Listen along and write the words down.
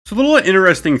So a little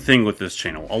interesting thing with this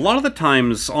channel, a lot of the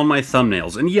times on my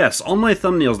thumbnails, and yes, on my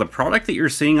thumbnails, the product that you're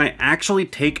seeing, I actually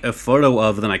take a photo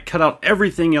of, then I cut out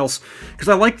everything else, because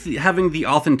I like having the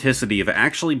authenticity of it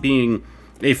actually being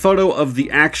a photo of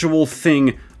the actual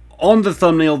thing on the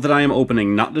thumbnail that I am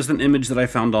opening, not just an image that I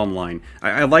found online.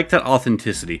 I like that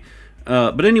authenticity.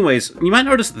 But anyways, you might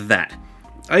notice that.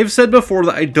 I've said before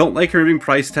that I don't like removing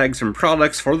price tags from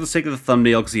products for the sake of the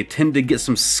thumbnail because you tend to get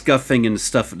some scuffing and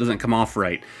stuff that doesn't come off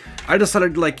right. I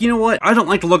decided, like, you know what? I don't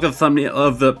like the look of the thumbnail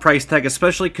of the price tag,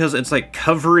 especially because it's like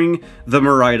covering the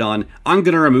Miraidon. I'm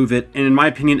gonna remove it, and in my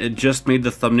opinion, it just made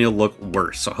the thumbnail look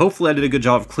worse. So hopefully I did a good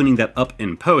job of cleaning that up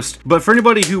in post. But for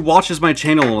anybody who watches my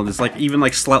channel and is like even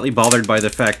like slightly bothered by the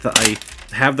fact that I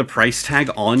have the price tag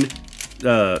on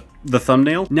the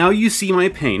thumbnail, now you see my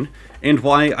pain and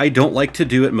why I don't like to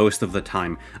do it most of the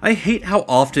time. I hate how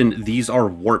often these are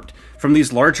warped. From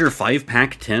these larger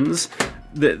 5-pack tins,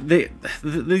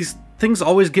 these things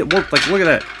always get warped. Like, look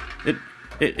at that.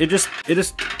 It just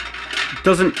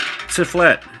doesn't sit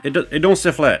flat. It don't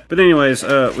sit flat. But anyways,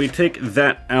 we take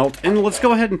that out, and let's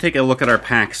go ahead and take a look at our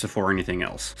packs before anything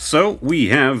else. So we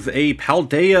have a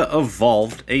Paldea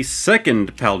Evolved, a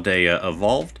second Paldea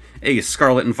Evolved, a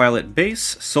Scarlet and Violet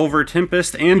base, Silver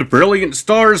Tempest, and Brilliant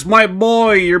Stars, my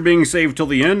boy! You're being saved till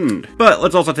the end. But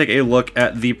let's also take a look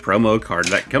at the promo card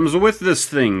that comes with this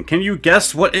thing. Can you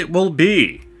guess what it will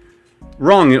be?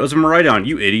 Wrong, it was a Miraidon,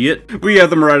 you idiot. We have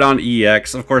the Miraidon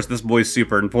EX. Of course, this boy's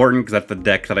super important because that's the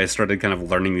deck that I started kind of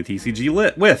learning the TCG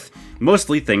with.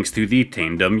 Mostly thanks to the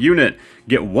Tandem unit.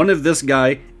 Get one of this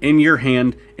guy in your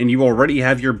hand, and you already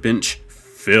have your bench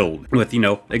filled with, you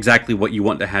know, exactly what you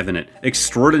want to have in it.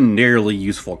 Extraordinarily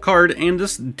useful card, and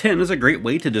this 10 is a great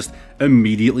way to just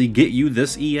immediately get you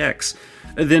this EX.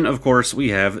 And then, of course, we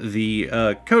have the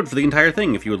code for the entire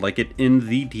thing if you would like it in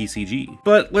the TCG.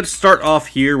 But let's start off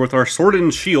here with our Sword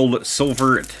and Shield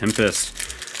Silver Tempest.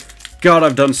 God,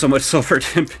 I've done so much Silver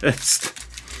Tempest.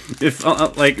 If,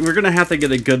 like, we're gonna have to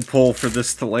get a good pull for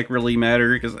this to, like, really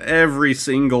matter, because every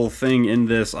single thing in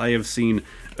this I have seen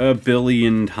a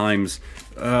billion times.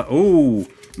 Oh,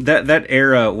 that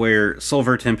era where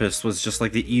Silver Tempest was just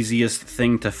like the easiest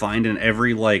thing to find in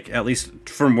every, like, at least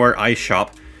from where I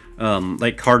shop,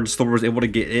 like card store was able to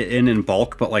get it in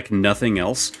bulk, but like nothing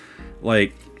else.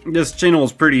 Like, this channel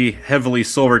was pretty heavily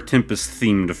Silver Tempest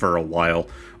themed for a while.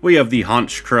 We have the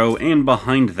Haunch Crow, and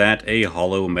behind that, a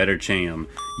Holo Medicham.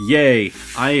 Yay!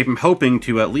 I am hoping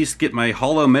to at least get my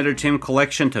Holo Medicham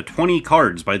collection to 20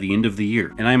 cards by the end of the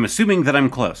year, and I'm assuming that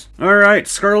I'm close. Alright,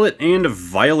 Scarlet and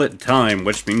Violet time,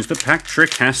 which means the pack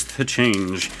trick has to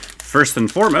change. First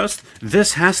and foremost,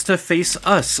 this has to face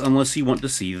us unless you want to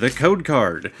see the code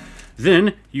card.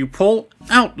 Then, you pull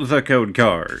out the code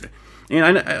card.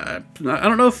 And I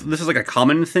don't know if this is like a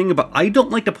common thing, but I don't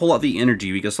like to pull out the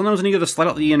energy, because sometimes when you go to slide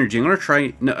out the energy, I'm going to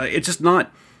try... No, it's just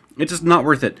not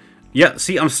worth it. Yeah,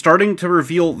 see, I'm starting to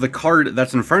reveal the card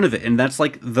that's in front of it, and that's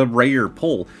like the rare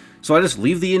pull. So I just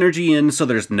leave the energy in, so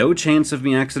there's no chance of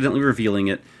me accidentally revealing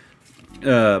it.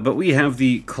 But we have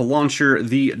the Kalauncher,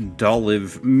 the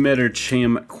Dolive,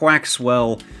 Medicham,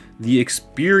 Quaxwell, the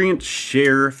Experience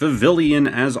Share, Pavilion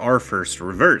as our first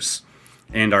reverse.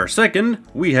 And our second,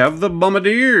 we have the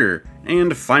Bombardier.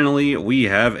 And finally, we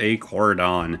have a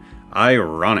Cordon.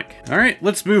 Ironic. Alright,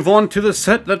 let's move on to the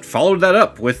set that followed that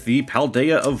up with the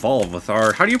Paldea Evolve with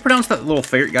our... How do you pronounce that little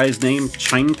ferret guy's name?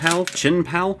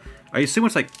 Chinpal? I assume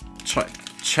it's like...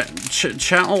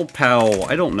 Chowpal.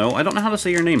 I don't know. I don't know how to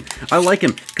say your name. I like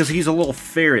him because he's a little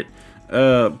ferret.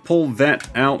 Pull that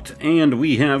out, and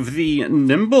we have the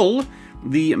Nimble,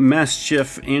 the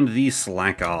Mischief, and the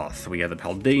Slackoth. We have the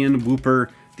Paldean Whooper,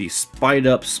 the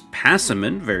Spidups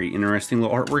Passaman, very interesting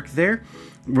little artwork there.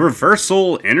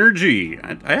 Reversal Energy.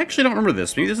 I actually don't remember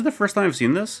this. Maybe this is the first time I've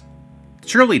seen this?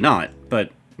 Surely not,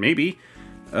 but maybe.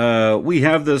 We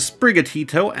have the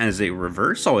Sprigatito as a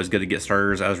reverse. Always good to get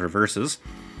starters as reverses.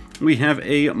 We have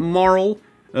a Marlil,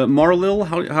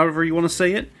 however you want to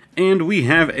say it. And we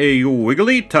have a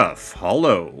Wigglytuff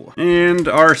Holo. And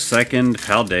our second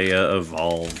Paldea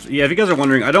Evolved. Yeah, if you guys are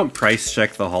wondering, I don't price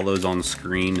check the holos on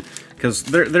screen, because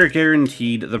they're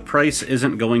guaranteed. The price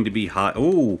isn't going to be high.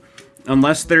 Ooh,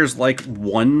 unless there's like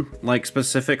one like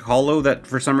specific holo that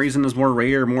for some reason is more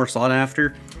rare, more sought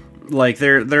after. Like,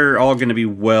 they're all going to be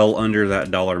well under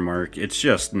that dollar mark. It's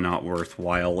just not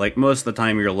worthwhile. Like, most of the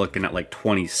time you're looking at like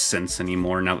 20 cents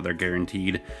anymore now that they're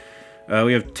guaranteed.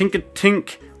 We have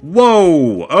Tinkatink.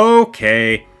 Whoa!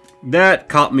 Okay. That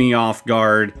caught me off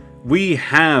guard. We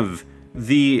have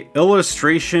the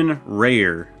illustration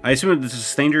rare. I assume this is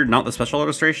standard, not the special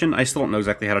illustration. I still don't know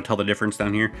exactly how to tell the difference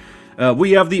down here.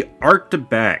 We have the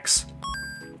Arctibax.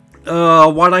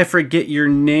 Why'd I forget your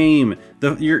name?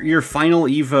 Your final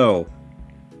Evo.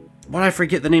 Why'd I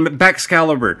forget the name?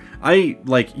 Baxcalibur. I,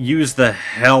 like, used the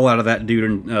hell out of that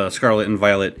dude in Scarlet and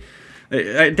Violet.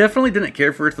 I definitely didn't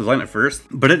care for its design at first,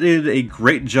 but it did a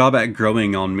great job at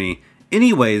growing on me.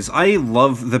 Anyways, I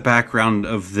love the background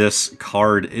of this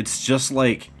card. It's just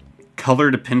like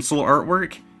colored pencil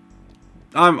artwork.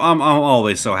 I'm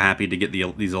always so happy to get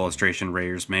these illustration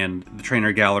rares, man. The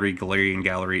Trainer Gallery, Galarian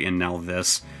Gallery, and now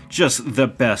this. Just the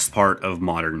best part of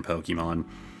modern Pokemon.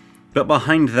 But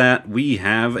behind that, we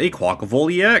have a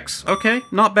Quaquaval EX. Okay,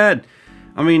 not bad.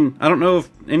 I mean, I don't know if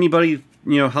anybody,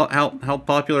 you know, how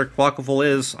popular Quaquaval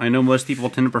is. I know most people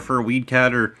tend to prefer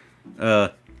Weedcat or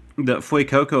the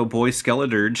Fuecoco boy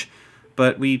Skeledirge,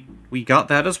 but we got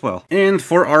that as well. And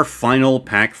for our final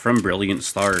pack from Brilliant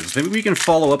Stars, maybe we can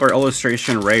follow up our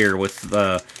illustration rare with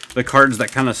the cards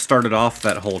that kind of started off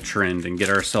that whole trend and get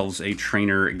ourselves a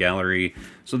Trainer Gallery.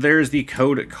 So there's the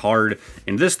code card,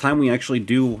 and this time we actually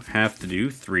do have to do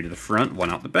 3 to the front,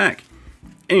 1 out the back.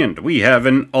 And we have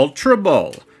an Ultra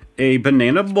Ball, a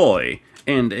Banana Boy,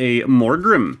 and a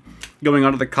Morgrim. Going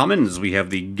on to the commons, we have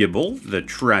the Gibble, the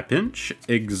Trapinch,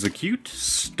 Execute,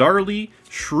 Starly,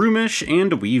 Shroomish,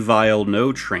 and Weavile.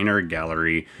 No Trainer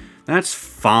Gallery. That's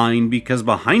fine, because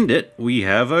behind it, we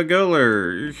have a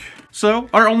Golurk. So,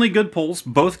 our only good pulls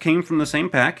both came from the same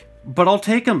pack, but I'll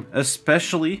take them,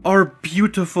 especially our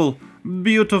beautiful,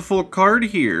 beautiful card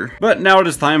here. But now it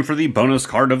is time for the bonus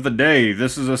card of the day.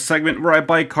 This is a segment where I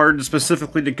buy cards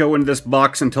specifically to go in this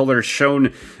box until they're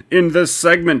shown in this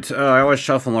segment. I always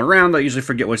shuffle them around. I usually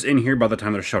forget what's in here by the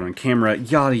time they're shown on camera.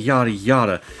 Yada, yada,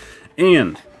 yada.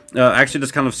 And actually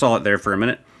just kind of saw it there for a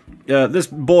minute. This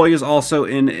boy is also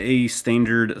in a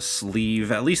standard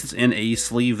sleeve. At least it's in a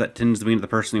sleeve. That tends to mean the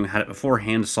person who had it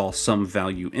beforehand saw some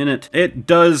value in it. It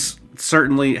does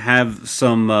certainly have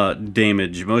some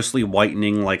damage, mostly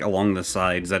whitening like along the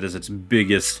sides. That is its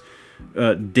biggest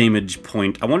damage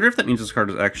point. I wonder if that means this card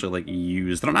is actually like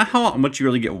used. I don't know how much you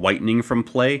really get whitening from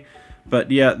play,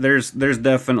 but yeah, there's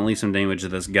definitely some damage to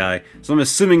this guy. So I'm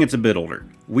assuming it's a bit older.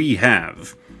 We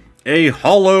have a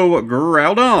Holo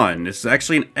Groudon. This is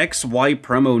actually an XY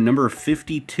promo number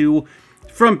 52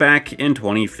 from back in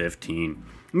 2015.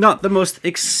 Not the most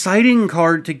exciting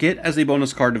card to get as a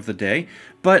bonus card of the day,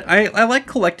 but I like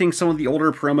collecting some of the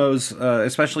older promos,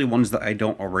 especially ones that I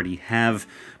don't already have.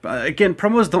 Again,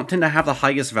 promos don't tend to have the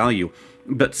highest value,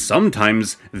 but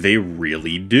sometimes they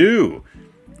really do.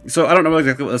 So I don't know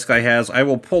exactly what this guy has. I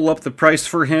will pull up the price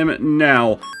for him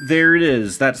now. There it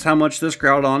is. That's how much this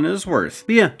Groudon is worth.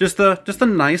 But yeah, just a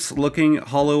nice looking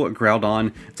Holo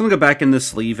Groudon. It's gonna go back in this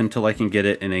sleeve until I can get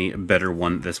it in a better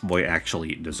one this boy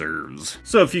actually deserves.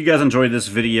 So if you guys enjoyed this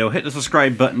video, hit the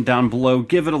subscribe button down below,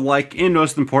 give it a like, and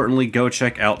most importantly, go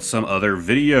check out some other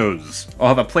videos.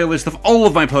 I'll have a playlist of all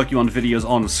of my Pokemon videos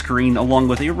on the screen, along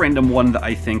with a random one that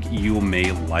I think you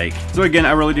may like. So again,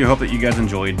 I really do hope that you guys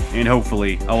enjoyed, and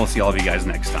hopefully I will see all of you guys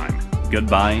next time.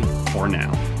 Goodbye for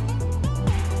now.